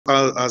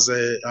as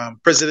a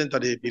president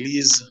of the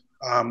Belize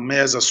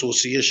Mayors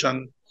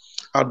Association,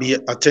 I'll be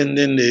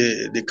attending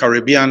the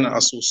Caribbean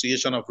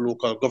Association of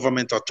Local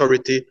Government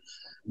Authority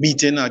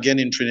meeting again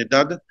in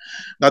Trinidad.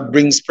 That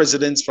brings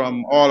presidents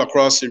from all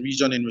across the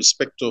region in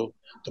respect to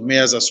the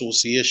Mayors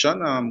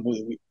Association.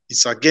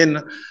 It's again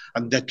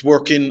a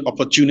networking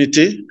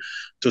opportunity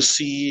to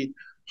see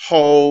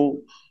how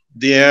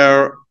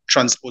their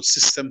transport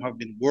system have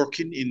been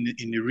working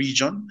in the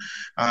region.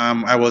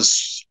 I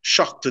was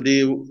shocked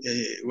today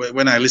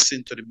when I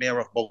listened to the mayor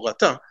of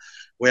Bogota,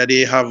 where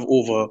they have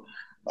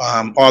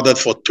ordered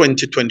for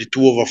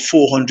 2022 over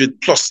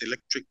 400 plus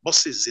electric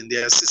buses in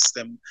their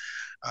system.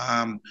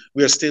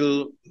 We are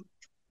still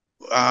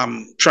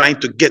trying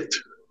to get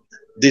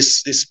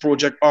this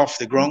project off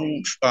the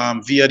ground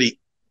via the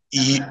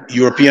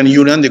European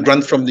Union, the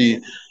grant from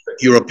the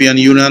European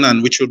Union,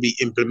 and which will be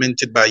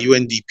implemented by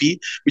UNDP,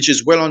 which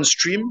is well on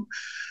stream.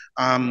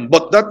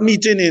 But that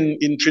meeting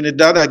in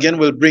Trinidad again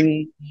will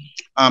bring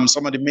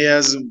some of the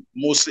mayors,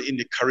 mostly in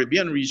the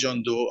Caribbean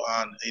region, though,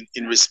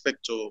 in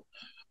respect to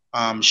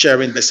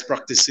sharing best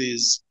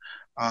practices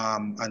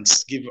and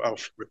give a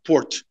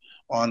report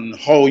on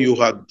how you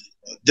had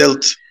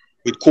dealt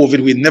with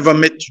COVID. We never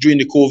met during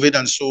the COVID,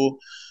 and so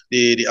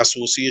the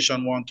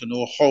association want to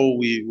know how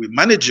we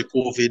manage the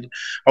COVID,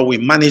 how we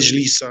manage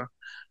Lisa,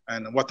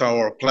 and what are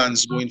our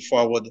plans going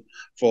forward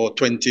for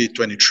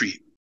 2023.